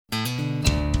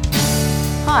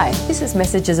Hi, this is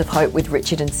Messages of Hope with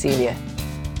Richard and Celia.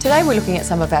 Today we're looking at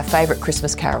some of our favourite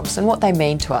Christmas carols and what they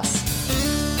mean to us.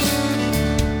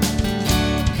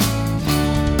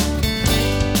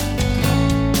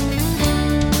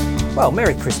 Well,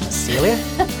 Merry Christmas, Celia.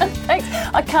 Thanks.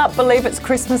 I can't believe it's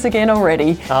Christmas again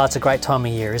already. Oh, it's a great time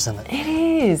of year, isn't it? It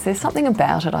is. There's something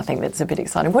about it, I think, that's a bit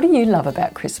exciting. What do you love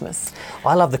about Christmas?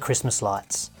 I love the Christmas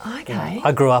lights. Okay.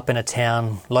 I grew up in a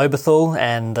town, Lobethal,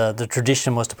 and the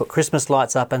tradition was to put Christmas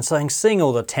lights up, and so seeing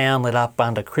all the town lit up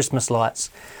under Christmas lights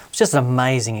was just an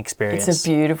amazing experience. It's a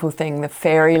beautiful thing, the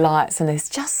fairy lights, and there's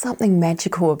just something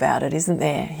magical about it, isn't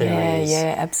there? There is.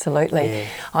 Yeah, absolutely. Yeah.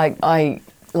 I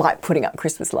like putting up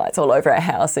Christmas lights all over our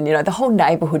house, and the whole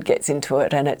neighbourhood gets into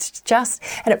it, and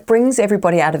it brings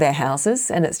everybody out of their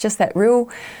houses, and it's just that real,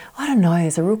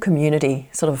 there's a real community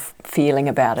sort of feeling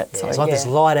about it. Yeah, it's like this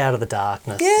light out of the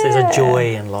darkness. Yeah. There's a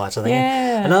joy in light, I think.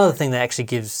 Yeah. Another thing that actually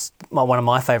gives one of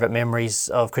my favourite memories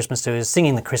of Christmas too is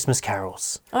singing the Christmas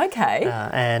carols. Okay.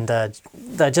 And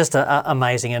they're just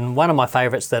amazing. And one of my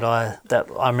favourites that I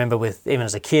remember with even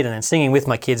as a kid and then singing with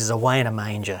my kids is Away in a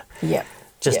Manger. Yeah.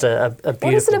 Just a beautiful...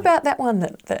 What is it about that one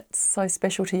that's so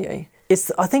special to you?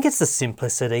 I think it's the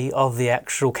simplicity of the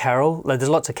actual carol. There's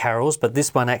lots of carols, but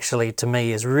this one actually, to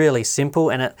me, is really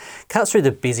simple, and it cuts through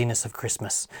the busyness of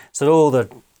Christmas. So all the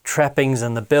trappings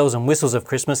and the bells and whistles of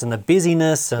Christmas and the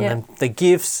busyness and the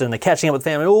gifts and the catching up with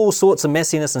family, all sorts of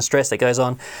messiness and stress that goes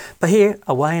on. But here,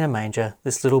 Away in a Manger,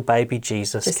 this little baby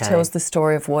Jesus just came. tells the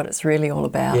story of what it's really all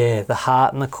about. Yeah, the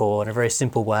heart and the core in a very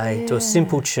simple way, to a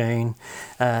simple tune,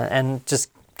 and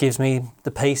just gives me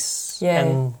the peace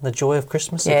and the joy of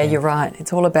Christmas Yeah, again. you're right.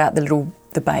 It's all about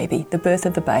the baby, the birth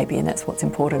of the baby, and that's what's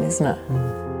important, isn't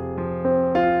it?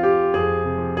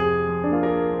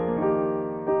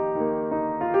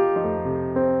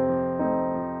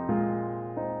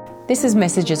 This is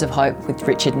Messages of Hope with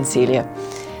Richard and Celia.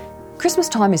 Christmas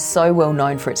time is so well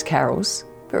known for its carols,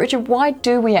 but Richard, why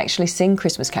do we actually sing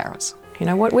Christmas carols?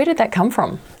 Where did that come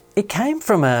from? It came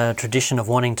from a tradition of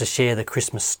wanting to share the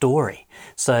Christmas story,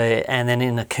 and then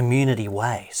in a community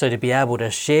way. So to be able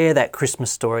to share that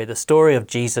Christmas story, the story of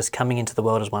Jesus coming into the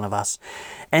world as one of us,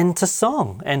 and to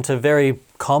song, and to very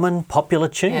common, popular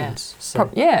tunes.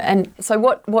 And so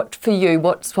what for you,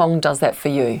 what song does that for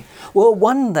you? Well,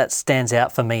 one that stands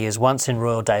out for me is Once in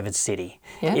Royal David City.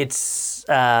 Yeah. It's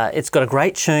got a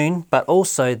great tune, but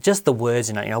also just the words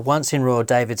in it. Once in Royal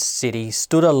David City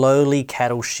stood a lowly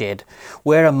cattle shed,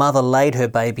 where a mother laid her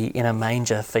baby in a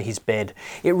manger for his bed.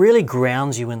 It really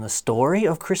grounds you in the story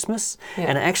of Christmas,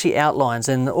 and it actually outlines,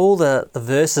 and all the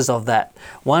verses of that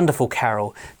wonderful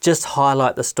carol just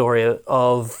highlight the story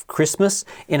of Christmas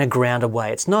in a grounded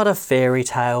way. It's not a fairy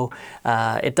tale.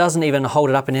 It doesn't even hold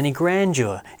it up in any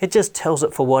grandeur. It just tells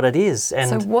it for what it is.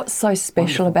 And so what's so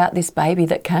special about this baby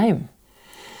that came?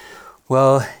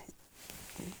 Well,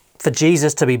 for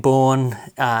Jesus to be born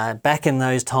back in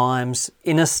those times,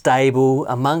 in a stable,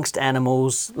 amongst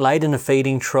animals, laid in a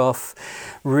feeding trough,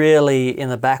 really in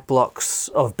the back blocks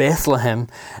of Bethlehem,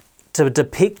 to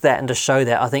depict that and to show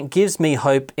that, I think, gives me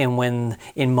hope in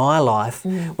my life,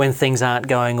 when things aren't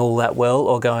going all that well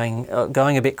or going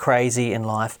a bit crazy in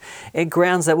life. It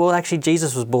grounds that, well, actually,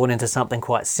 Jesus was born into something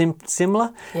quite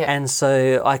similar, and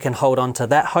so I can hold on to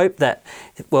that hope that,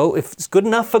 well, if it's good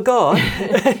enough for God,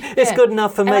 it's good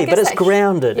enough for me. But it's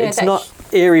grounded. It's not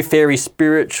airy-fairy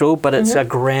spiritual, but it's a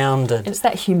grounded. It's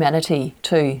that humanity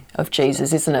too of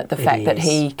Jesus, isn't it? The fact that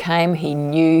he came, he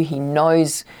knew, he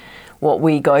knows what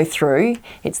we go through.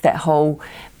 It's that whole,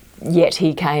 yet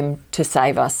he came to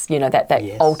save us,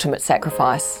 that ultimate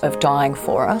sacrifice of dying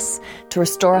for us, to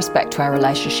restore us back to our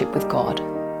relationship with God.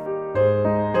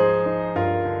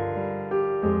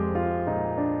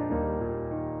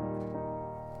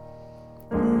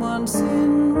 Once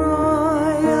in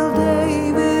Royal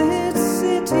David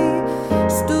City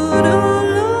stood a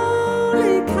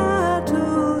lowly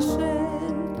cattle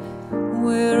shed,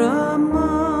 where a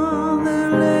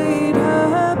mother laid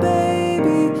her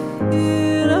baby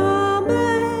in a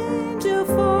manger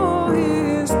for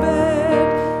his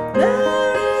bed.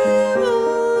 There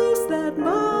was that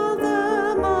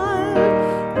mother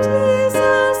mild,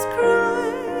 Jesus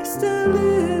Christ, a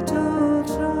little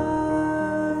child.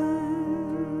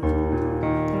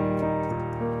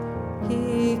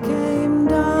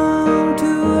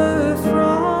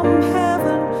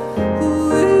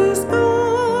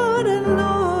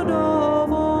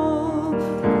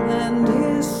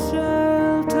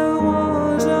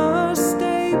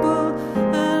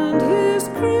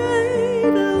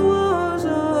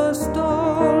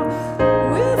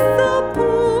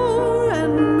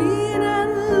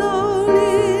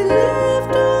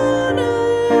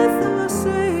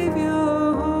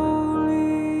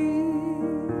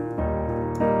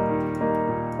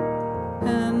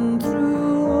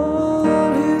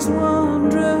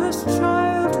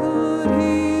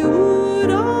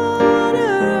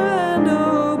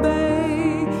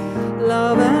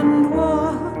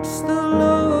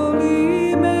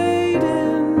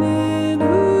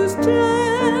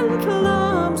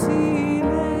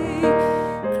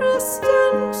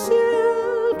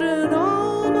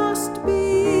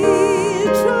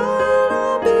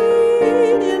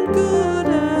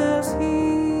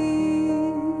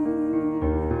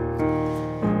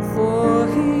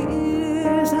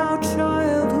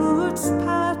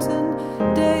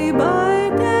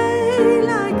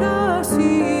 like us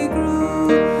he grew.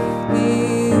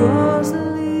 He was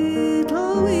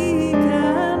little, weak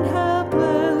and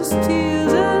helpless,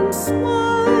 tears and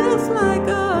smiles like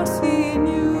us he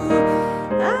knew.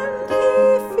 And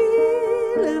he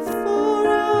feeleth for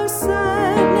our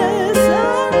sadness,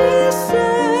 and he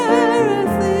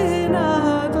shareth in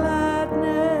our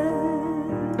gladness.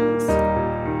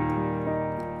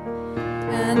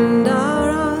 And our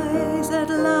eyes at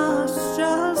last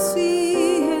shall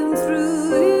see him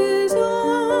through his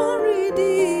own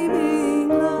redeeming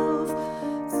love.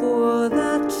 For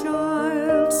that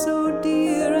child so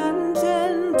dear and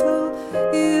gentle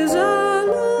is our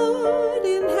Lord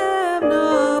in heaven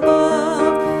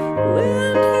above.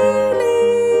 When he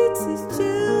leads his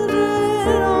children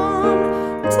on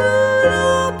to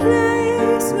the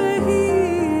place where he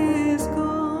is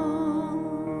gone.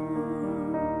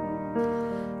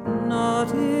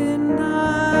 Not in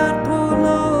that poor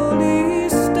lowly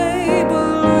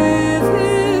stable with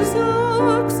his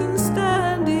oxen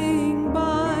standing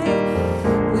by.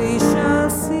 We shall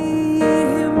see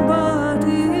him, but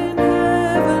in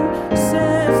heaven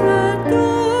set at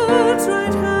God's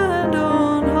right hand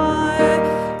on high,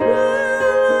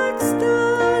 where like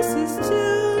stars his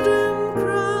children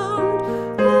crowned,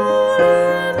 all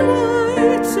in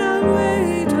white shall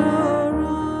wait around.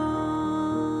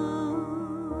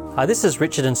 Hi, this is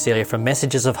Richard and Celia from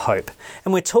Messages of Hope,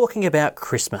 and we're talking about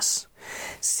Christmas.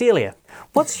 Celia,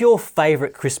 what's your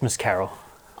favourite Christmas carol?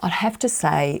 I'd have to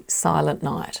say Silent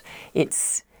Night.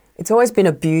 It's always been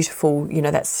a beautiful,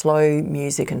 that slow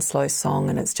music and slow song,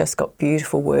 and it's just got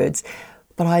beautiful words.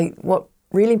 But what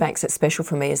really makes it special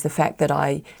for me is the fact that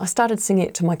I started singing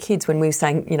it to my kids when we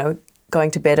sang,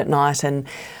 going to bed at night, and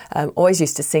always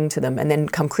used to sing to them. And then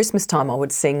come Christmas time, I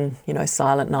would sing,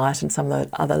 Silent Night and some of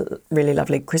the other really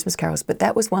lovely Christmas carols. But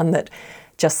that was one that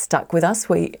just stuck with us.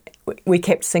 We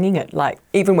kept singing it. Like,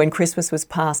 even when Christmas was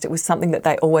past, it was something that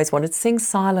they always wanted to sing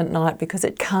Silent Night because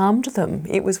it calmed them.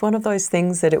 It was one of those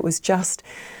things that it was just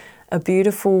a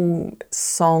beautiful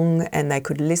song, and they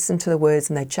could listen to the words,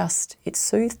 and it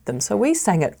soothed them. So we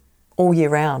sang it all year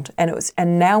round,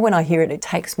 and now when I hear it, it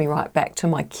takes me right back to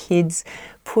my kids,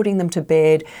 putting them to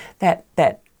bed. That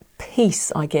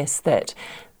peace, I guess, that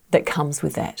comes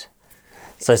with that.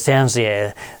 So it sounds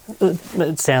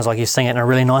like you sing it in a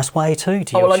really nice way too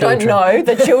to your children. Well, I don't know.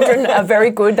 The children are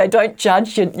very good. They don't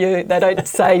judge you. They don't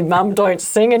say, Mum, don't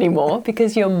sing anymore,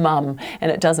 because you're Mum, and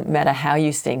it doesn't matter how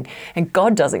you sing. And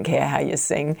God doesn't care how you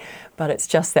sing, but it's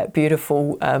just that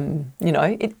beautiful,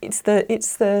 it's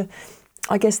the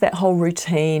I guess that whole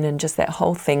routine and just that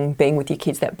whole thing, being with your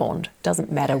kids, that bond.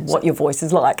 Doesn't matter what your voice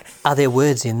is like. Are there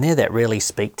words in there that really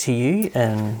speak to you?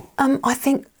 I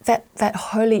think that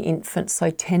holy infant,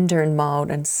 so tender and mild,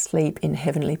 and sleep in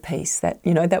heavenly peace. That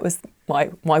was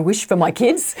my wish for my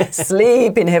kids.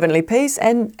 Sleep in heavenly peace,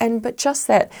 but just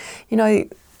that,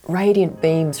 radiant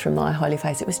beams from thy holy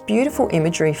face. It was beautiful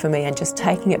imagery for me, and just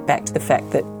taking it back to the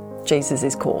fact that Jesus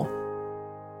is core.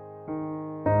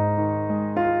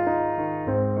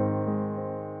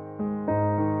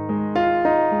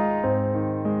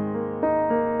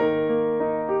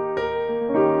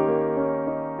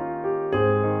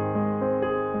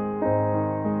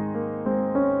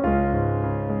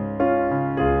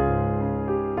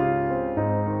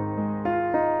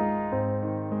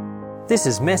 This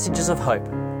is Messages of Hope.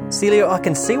 Celia, I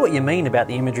can see what you mean about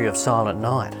the imagery of Silent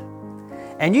Night.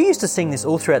 And you used to sing this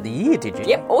all throughout the year, did you?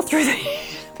 Yep, all through the year.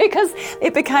 Because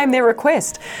it became their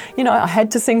request. I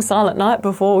had to sing Silent Night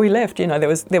before we left.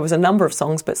 There was a number of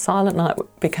songs, but Silent Night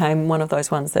became one of those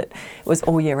ones that was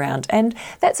all year round. And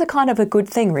that's a kind of a good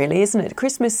thing, really, isn't it?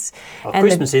 Christmas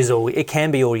it can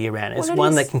be all year round. It's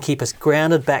one that can keep us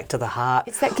grounded back to the heart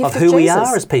of who we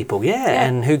are as people,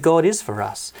 and who God is for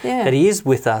us. Yeah. That He is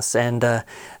with us. And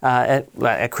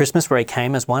at Christmas, where He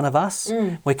came as one of us,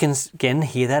 we can again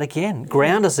hear that again.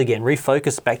 Ground us again,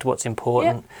 refocus back to what's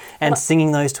important, and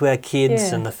singing those to our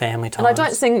kids and the family times. And I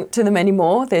don't sing to them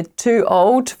anymore. They're too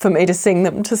old for me to sing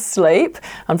them to sleep.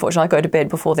 Unfortunately, I go to bed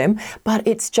before them. But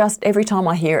it's just every time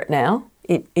I hear it now,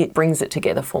 it brings it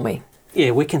together for me.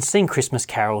 Yeah, we can sing Christmas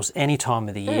carols any time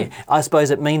of the year. I suppose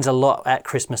it means a lot at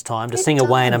Christmas time to sing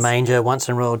Away in a Manger, Once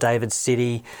in Royal David's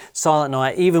City, Silent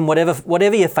Night, even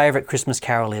whatever your favourite Christmas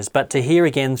carol is. But to hear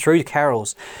again through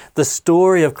carols the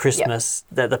story of Christmas,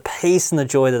 the peace and the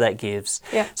joy that gives.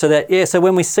 Yeah. So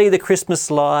when we see the Christmas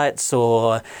lights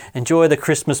or enjoy the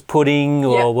Christmas pudding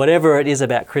or whatever it is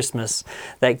about Christmas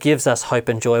that gives us hope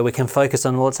and joy, we can focus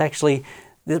on, it's actually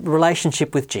the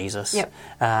relationship with Jesus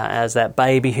as that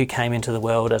baby who came into the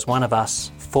world as one of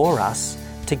us, for us,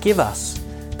 to give us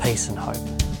peace and hope.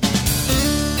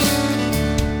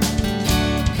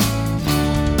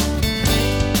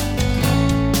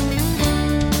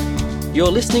 You're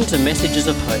listening to Messages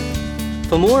of Hope.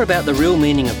 For more about the real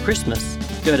meaning of Christmas,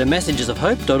 go to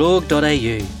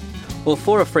messagesofhope.org.au. Or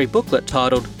for a free booklet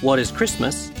titled What is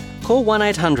Christmas, call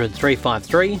 1800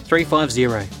 353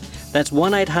 350. That's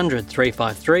 1800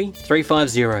 353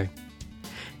 350.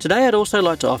 Today I'd also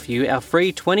like to offer you our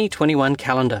free 2021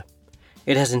 calendar.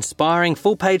 It has inspiring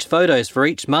full-page photos for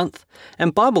each month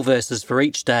and Bible verses for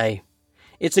each day.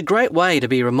 It's a great way to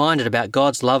be reminded about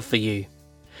God's love for you.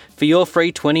 For your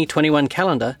free 2021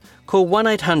 calendar, call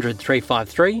 1800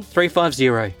 353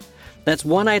 350. That's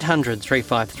 1800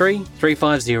 353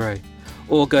 350.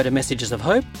 Or go to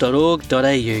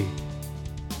messagesofhope.org.au.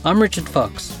 I'm Richard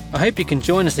Fox. I hope you can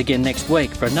join us again next week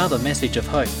for another Message of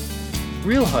Hope.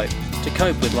 Real hope to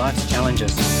cope with life's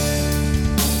challenges.